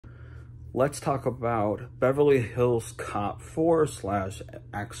let's talk about Beverly Hills Cop 4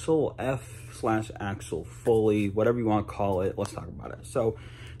 / Axel F / Axel Foley, whatever you want to call it. Let's talk about it. So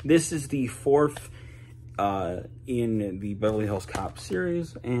this is the fourth in the Beverly Hills Cop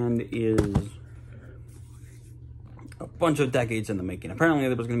series and is a bunch of decades in the making. Apparently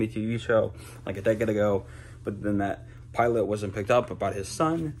there was going to be a TV show like a decade ago, but then that pilot wasn't picked up about his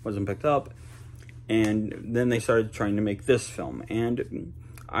son, wasn't picked up, and then they started trying to make this film, and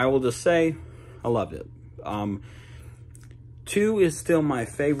I will just say I loved it. 2 is still my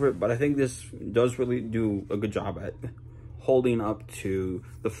favorite, but I think this does really do a good job at holding up to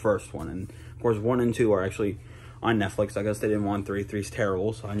the first one. And of course 1 and 2 are actually on Netflix. I guess they didn't want 3. 3's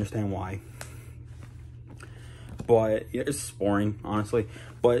terrible, so I understand why. But it's boring, honestly.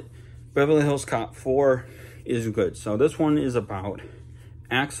 But Beverly Hills Cop 4 is good. So this one is about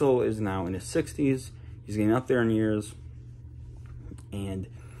Axel is now in his 60s. He's getting up there in years. And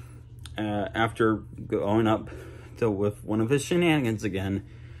after going up with one of his shenanigans again,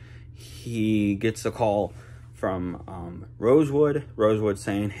 he gets a call from Rosewood. Rosewood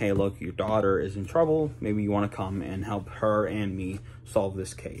saying, hey, look, your daughter is in trouble. Maybe you want to come and help her and me solve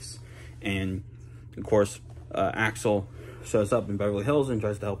this case. And, of course, Axel shows up in Beverly Hills and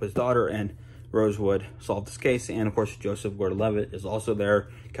tries to help his daughter and Rosewood solve this case. And, of course, Joseph Gordon-Levitt is also there.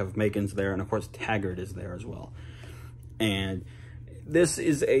 Kevin Bacon's there. And, of course, Taggart is there as well. And this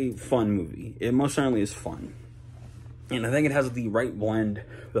is a fun movie. It most certainly is fun. And I think it has the right blend,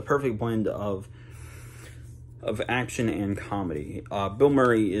 the perfect blend of action and comedy. Bill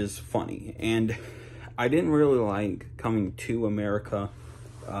Murray is funny. And I didn't really like Coming to America,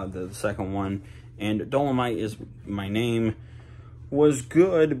 the second one. And Dolomite Is My Name was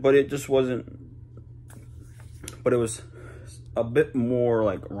good, but it just wasn't... But it was a bit more,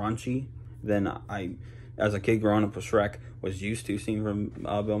 like, raunchy than I, as a kid growing up with Shrek, was used to seeing from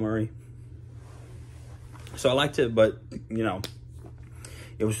Bill Murray. So I liked it, but, you know,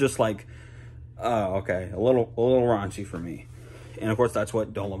 it was just like, oh, okay, a little raunchy for me. And, of course, that's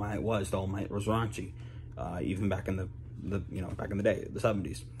what Dolomite was. Dolomite was raunchy, even back in back in the day, the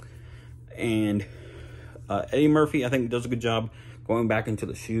 70s. And Eddie Murphy, I think, does a good job going back into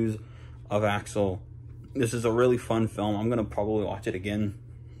the shoes of Axel. This is a really fun film. I'm going to probably watch it again.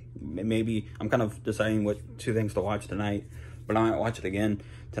 Maybe I'm kind of deciding what 2 things to watch tonight, but I might watch it again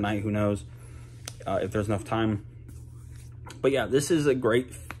tonight. Who knows if there's enough time. But yeah, this is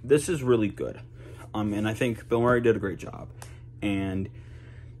really good. And I think Bill Murray did a great job. And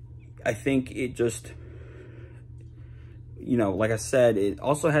I think it just, like I said, it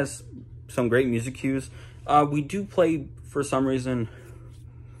also has some great music cues. We do play, for some reason,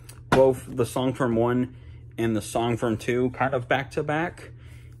 both the song from 1 and the song from 2 kind of back to back.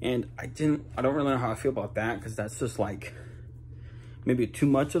 And I don't really know how I feel about that, because that's just like maybe too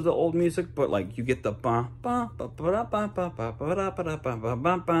much of the old music, but like you get the ba ba ba ba ba ba ba ba ba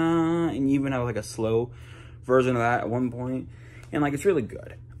ba ba, and you even have like a slow version of that at one point, and like it's really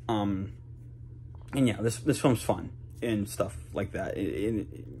good. And yeah, this film's fun and stuff like that.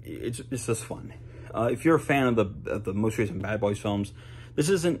 It's just fun. If you're a fan of the most recent Bad Boys films, this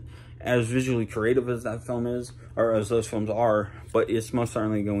isn't as visually creative as that film is, or as those films are, but it's most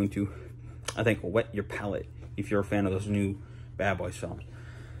certainly going to, I think, whet your palate if you're a fan of those new Bad Boys films.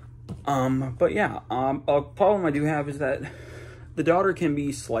 But yeah, a problem I do have is that the daughter can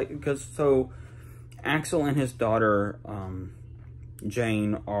be so Axel and his daughter,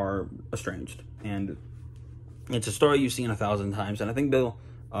 Jane, are estranged, and it's a story you've seen 1,000 times, and I think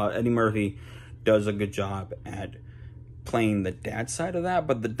Eddie Murphy does a good job at playing the dad side of that.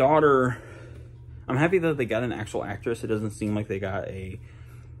 But the daughter, I'm happy that they got an actual actress. It doesn't seem like they got a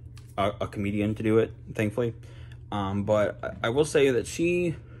comedian to do it, thankfully. But I will say that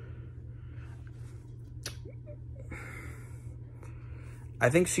I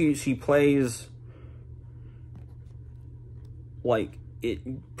think she plays like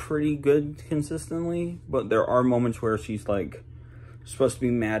it pretty good consistently, but there are moments where she's like supposed to be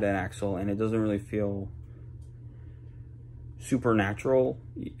mad at Axel, and it doesn't really feel supernatural,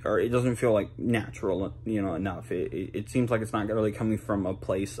 or it doesn't feel like natural, enough. It seems like it's not really coming from a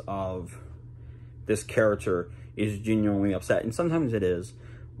place of this character is genuinely upset, and sometimes it is,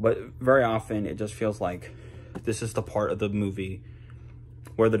 but very often it just feels like this is the part of the movie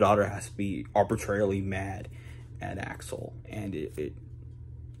where the daughter has to be arbitrarily mad at Axel, and it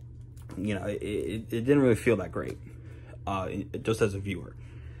didn't really feel that great, just as a viewer.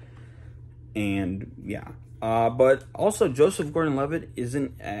 And yeah, but also Joseph Gordon-Levitt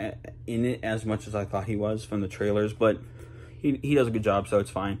isn't in it as much as I thought he was from the trailers, but he does a good job, so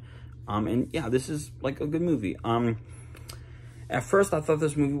it's fine. And yeah, this is like a good movie. At first, I thought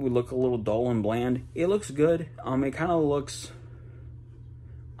this movie would look a little dull and bland. It looks good. It kind of looks...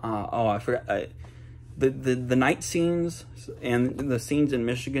 oh, I forgot. The night scenes and the scenes in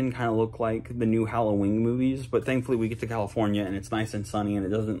Michigan kind of look like the new Halloween movies, but thankfully we get to California and it's nice and sunny and it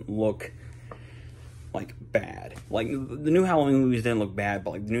doesn't look like bad. Like the new Halloween movies didn't look bad,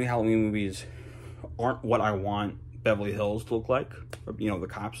 but like the new Halloween movies aren't what I want Beverly Hills to look like, or, you know, the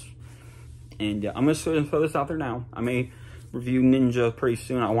cops. And I'm gonna throw this out there now. I may review Ninja pretty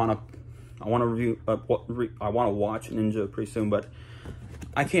soon. I want to watch Ninja pretty soon, but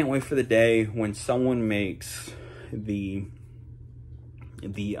I can't wait for the day when someone makes the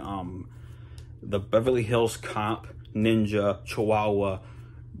Beverly Hills Cop Ninja Chihuahua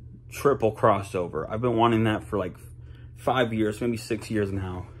triple crossover. I've been wanting that for like 5 years, maybe 6 years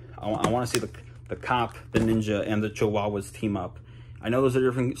now. I want to see the Cop, the Ninja, and the Chihuahuas team up. I know those are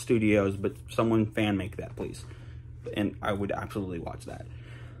different studios, but someone fan make that, please. And I would absolutely watch that.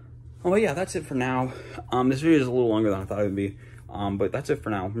 Oh, yeah, that's it for now. This video is a little longer than I thought it would be. But that's it for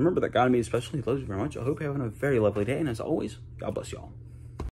now. Remember that God made you special. He loves you very much. I hope you're having a very lovely day. And as always, God bless you all.